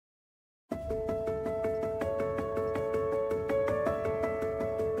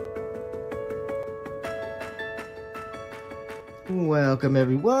Welcome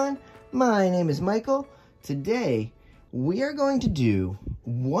everyone, my name is Michael. Today we are going to do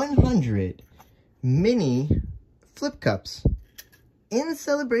 100 mini flip cups in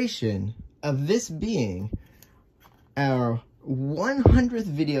celebration of this being our 100th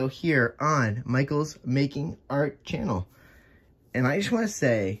video here on Michael's Making Art channel. And I just want to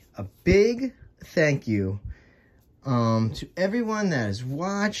say a big thank you to everyone that has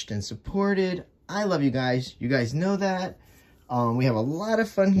watched and supported. I love you guys. You guys know that. We have a lot of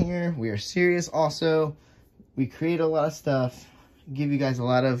fun here. We are serious also. We create a lot of stuff, give you guys a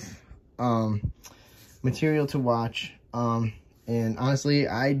lot of material to watch. And honestly,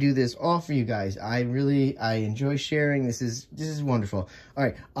 I do this all for you guys. I enjoy sharing. This is wonderful. All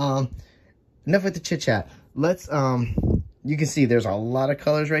right, enough with the chit chat. Let's you can see there's a lot of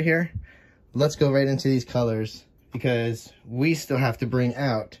colors right here. Let's go right into these colors because we still have to bring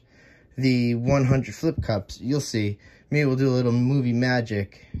out the 100 flip cups. You'll see. Maybe we'll do a little movie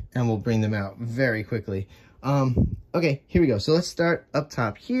magic and we'll bring them out very quickly. Okay, here we go. So let's start up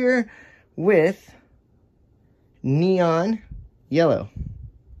top here with neon yellow.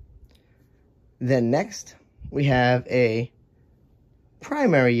 Then next we have a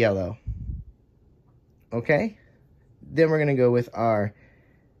primary yellow. Okay, then we're gonna go with our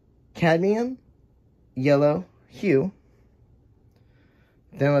cadmium yellow hue.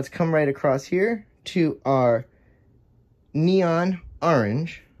 Then let's come right across here to our neon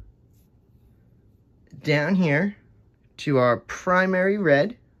orange. Down here to our primary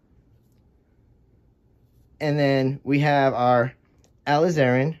red. And then we have our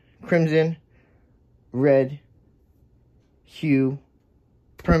alizarin crimson red hue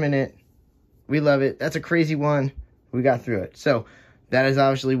permanent. We love it. That's a crazy one. We got through it. So that is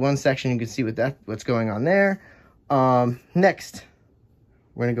obviously one section. You can see what's going on there. Next,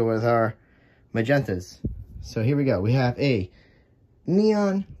 we're gonna go with our magentas. So here we go. We have a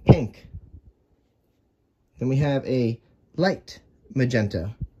neon pink. Then we have a light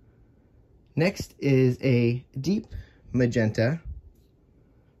magenta. Next is a deep magenta,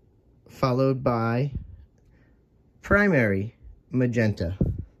 followed by primary magenta.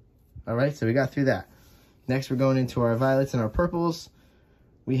 All right, so we got through that. Next, we're going into our violets and our purples.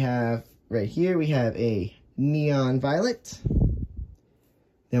 We have right here, we have a neon violet.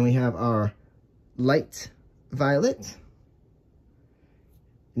 Then we have our light violet.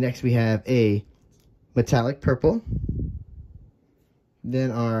 Next we have a metallic purple. Then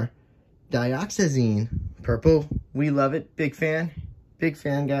our dioxazine purple. We love it. Big fan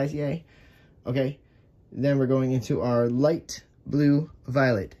guys, yay. Okay, then we're going into our light blue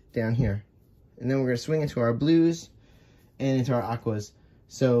violet down here. And then we're going to swing into our blues and into our aquas.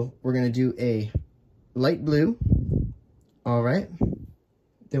 So we're going to do a light blue. All right.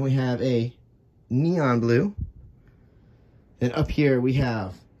 Then we have a neon blue. Then up here we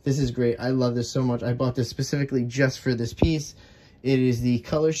have, this is great. I love this so much. I bought this specifically just for this piece. It is the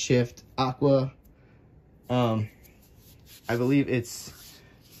Color Shift Aqua. I believe it's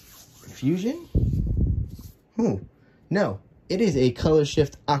Fusion? No, it is a Color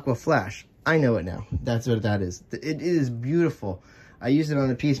Shift Aqua Flash. I know it now. That's what that is. It is beautiful. I used it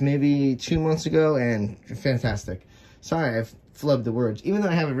on a piece maybe 2 months ago and fantastic. Sorry, I've flubbed the words. Even though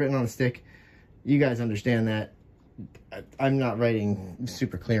I have it written on a stick, you guys understand that I'm not writing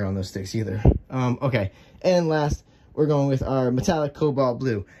super clear on those sticks either. Okay, and last, we're going with our metallic cobalt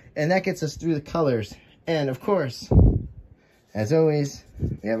blue. And that gets us through the colors. And of course, as always,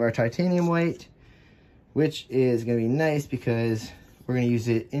 we have our titanium white, which is going to be nice because we're going to use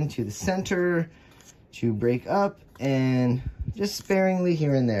it into the center to break up and just sparingly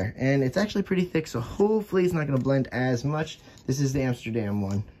here and there. And it's actually pretty thick, so hopefully it's not going to blend as much. This is the Amsterdam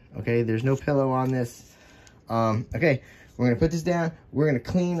one. Okay, there's no pillow on this. Okay, we're going to put this down. We're going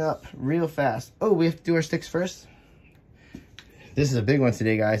to clean up real fast. Oh, we have to do our sticks first. This is a big one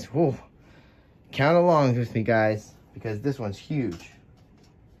today, guys. Whoa. Count along with me, guys, because this one's huge.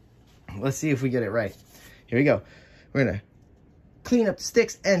 Let's see if we get it right. Here we go. We're going to clean up the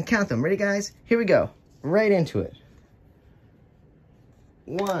sticks and count them. Ready, guys? Here we go. Right into it.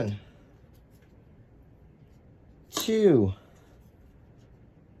 1, 2,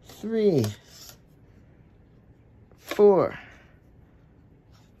 3, 4,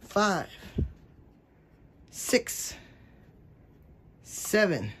 5, 6,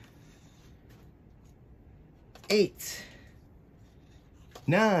 7, 8,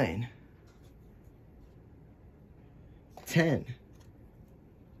 9, 10,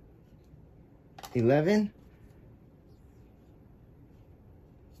 11,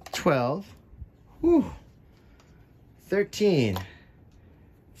 12, 13,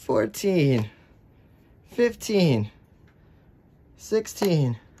 14, 15,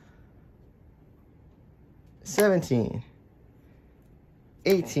 16, 17,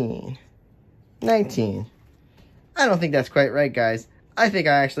 18, 19. I don't think that's quite right, guys. I think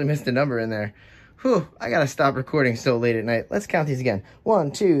I actually missed a number in there. Whew, I gotta stop recording so late at night. Let's count these again.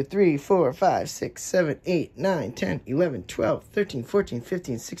 1, 2, 3, 4, 5, 6, 7, 8, 9, 10, 11, 12, 13, 14,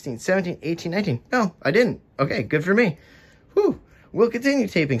 15, 16, 17, 18, 19. No, I didn't. Okay, good for me. Whew, we'll continue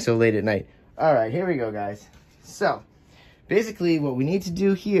taping so late at night. All right, here we go, guys. So, basically what we need to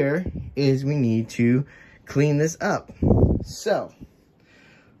do here is we need to clean this up. So,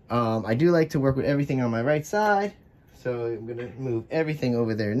 I do like to work with everything on my right side. So I'm gonna move everything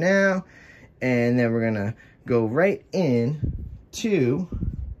over there now. And then we're gonna go right in to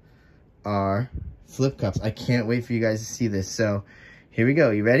our flip cups. I can't wait for you guys to see this. So here we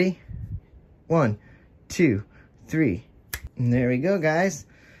go. You ready? 1, 2, 3. And there we go, guys.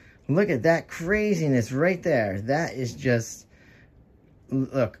 Look at that craziness right there. That is just,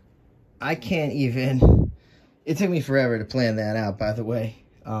 look, I can't even, it took me forever to plan that out, by the way.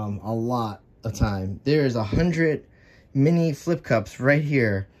 A lot of time. There's 100 mini flip cups right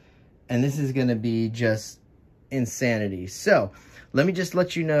here. And this is going to be just insanity. So, let me just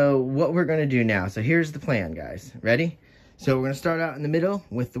let you know what we're going to do now. So, here's the plan, guys. Ready? So, we're going to start out in the middle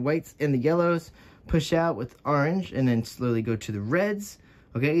with the whites and the yellows. Push out with orange and then slowly go to the reds.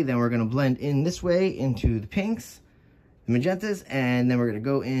 Okay, then we're going to blend in this way into the pinks, the magentas, and then we're going to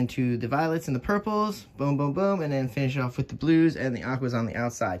go into the violets and the purples. Boom, boom, boom. And then finish off with the blues and the aquas on the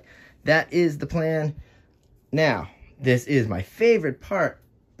outside. That is the plan. Now, this is my favorite part.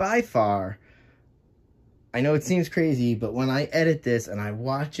 By far. I know it seems crazy, but when I edit this and I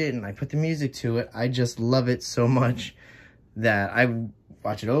watch it and I put the music to it, I just love it so much that I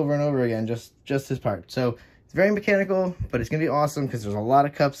watch it over and over again, just this part. So it's very mechanical, but it's gonna be awesome because there's a lot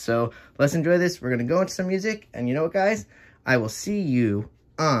of cups. So let's enjoy this. We're gonna go into some music, and you know what, guys? I will see you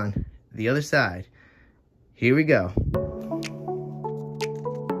on the other side. Here we go.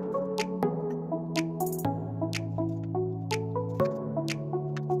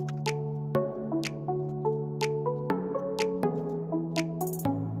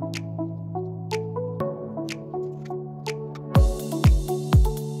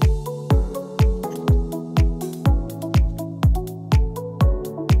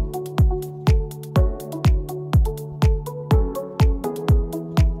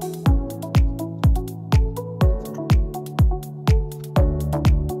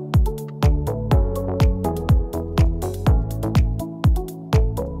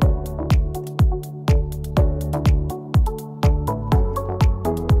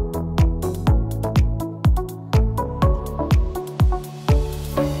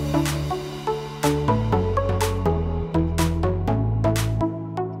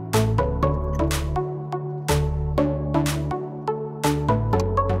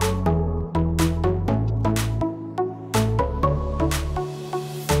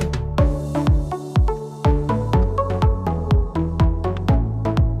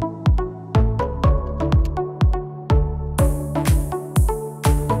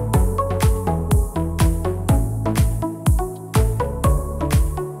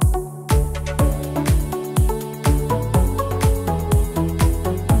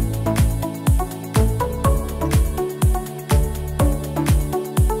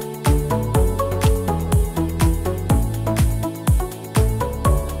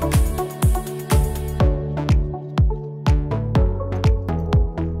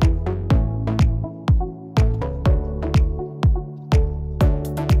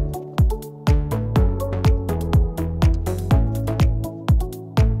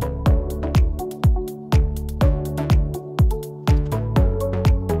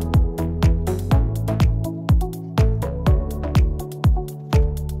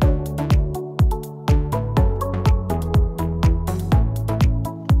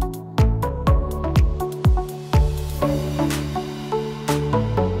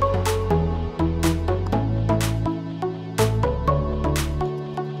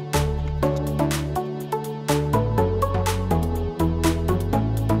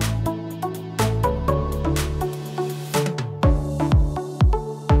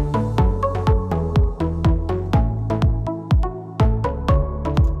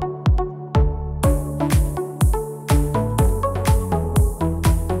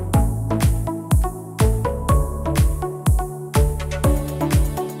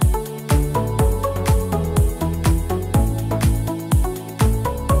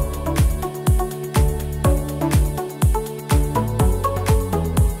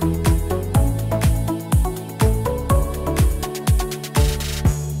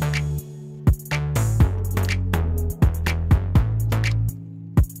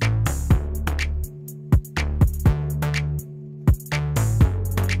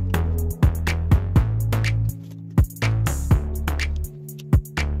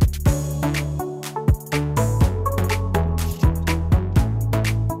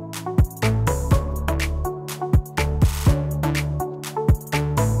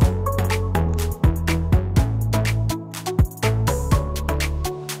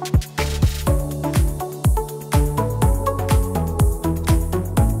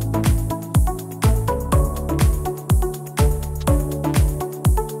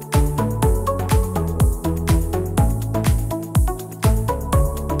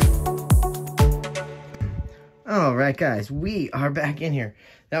 guys, we are back in here.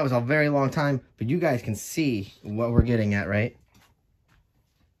 That was a very long time, but you guys can see what we're getting at, right?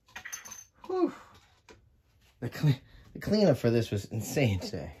 Whew. The cleanup for this was insane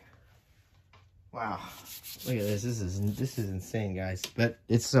today. Wow. Look at this. This is insane, guys. But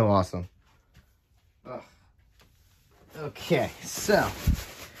it's so awesome. Ugh. Okay, so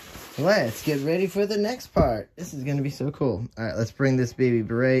let's get ready for the next part. This is gonna be so cool. All right, let's bring this baby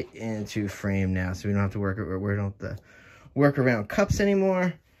right into frame now, so we don't have to work around cups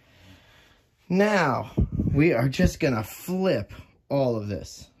anymore. Now we are just gonna flip all of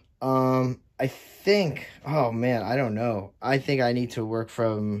this. I think. Oh man, I don't know. I think I need to work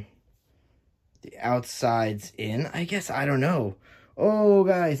from the outsides in. I guess I don't know. Oh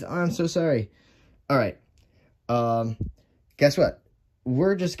guys, I'm so sorry. All right. Guess what?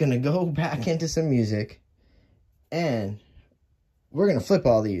 We're just gonna go back into some music and we're gonna flip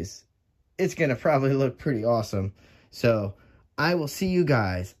all these. It's gonna probably look pretty awesome. So I will see you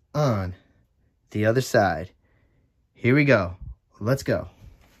guys on the other side. Here we go. Let's go.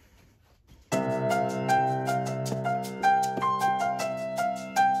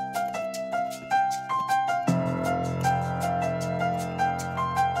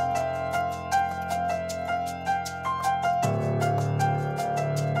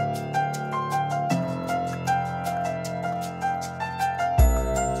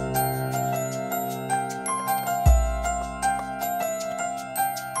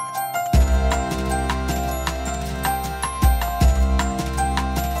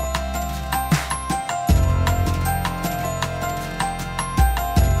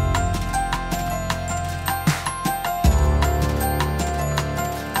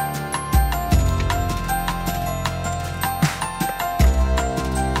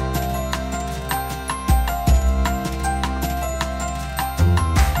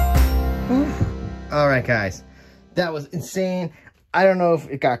 Alright guys, that was insane. I don't know if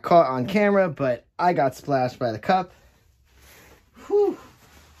it got caught on camera, but I got splashed by the cup. Whew.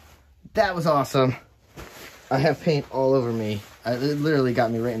 That was awesome. I have paint all over me. It literally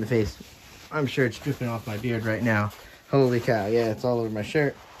got me right in the face. I'm sure it's dripping off my beard right now. Holy cow, yeah, it's all over my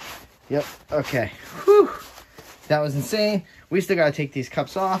shirt. Yep, okay. Whew. That was insane. We still gotta take these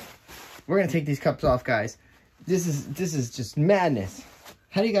cups off. We're gonna take these cups off, guys. This is just madness.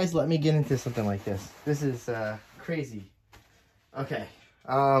 How do you guys let me get into something like this? This is crazy. Okay.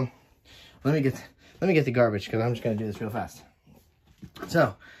 Let me get the garbage because I'm just gonna do this real fast.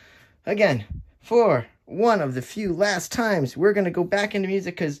 So, again, for one of the few last times, we're gonna go back into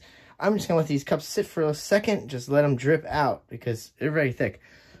music because I'm just gonna let these cups sit for a second. Just let them drip out because they're very thick.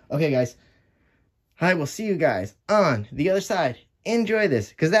 Okay, guys. I will see you guys on the other side. Enjoy this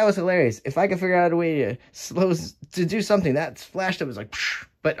because that was hilarious. If I could figure out a way to do something that flashed up, was like, psh.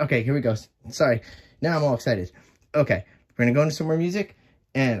 But okay, here we go. Sorry, now I'm all excited. Okay, we're gonna go into some more music,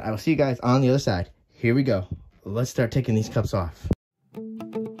 and I will see you guys on the other side. Here we go. Let's start taking these cups off.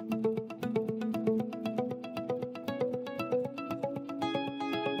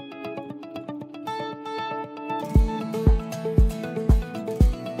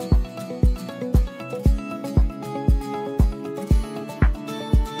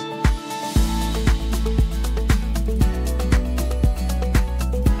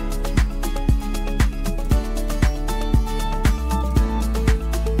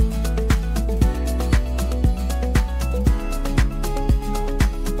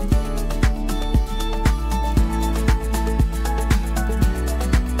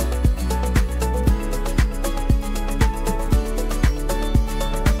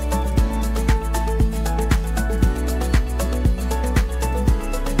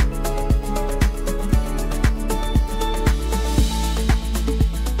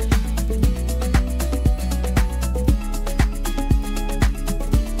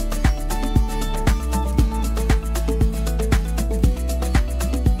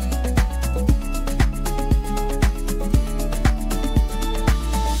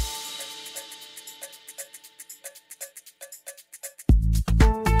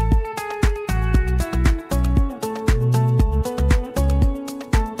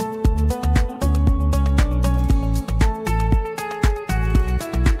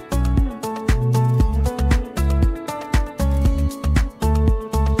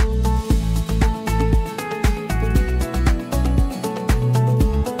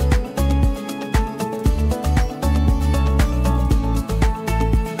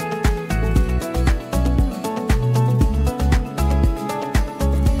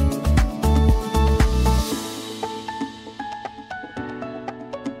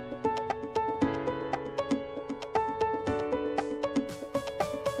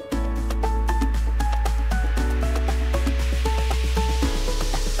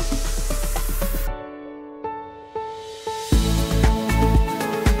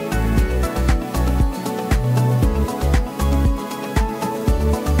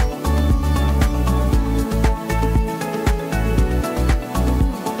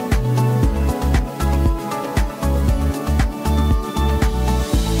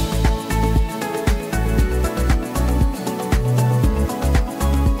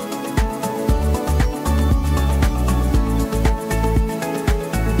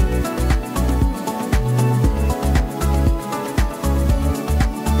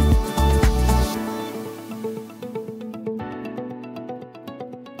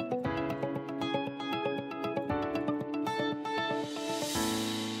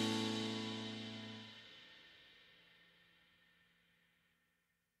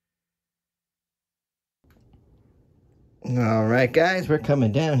 All right, guys, we're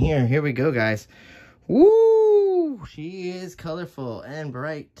coming down here. Here we go, guys. Woo! She is colorful and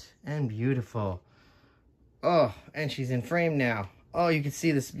bright and beautiful. Oh, and she's in frame now. Oh, you can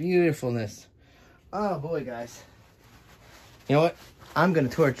see this beautifulness. Oh, boy, guys. You know what? I'm going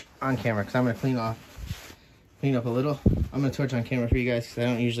to torch on camera because I'm going to clean up a little. I'm going to torch on camera for you guys because I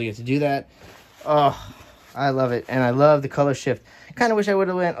don't usually get to do that. Oh, I love it. And I love the color shift. Kind of wish I would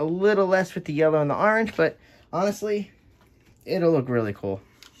have went a little less with the yellow and the orange, but honestly, it'll look really cool.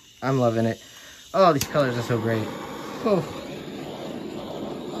 I'm loving it. Oh, these colors are so great. Oh.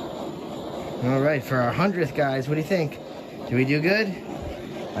 All right, for our 100th, guys, what do you think? Did we do good?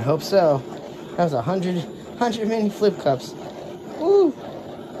 I hope so. That was 100 mini flip cups. Woo!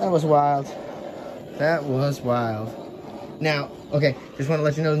 That was wild. That was wild. Now, okay, just want to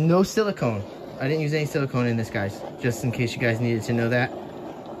let you know, no silicone. I didn't use any silicone in this, guys, just in case you guys needed to know that.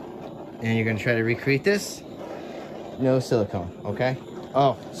 And you're going to try to recreate this. No silicone, okay?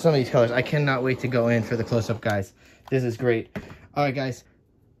 Oh, some of these colors. I cannot wait to go in for the close-up, guys. This is great. All right, guys.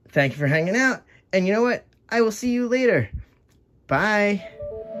 Thank you for hanging out. And you know what? I will see you later. Bye.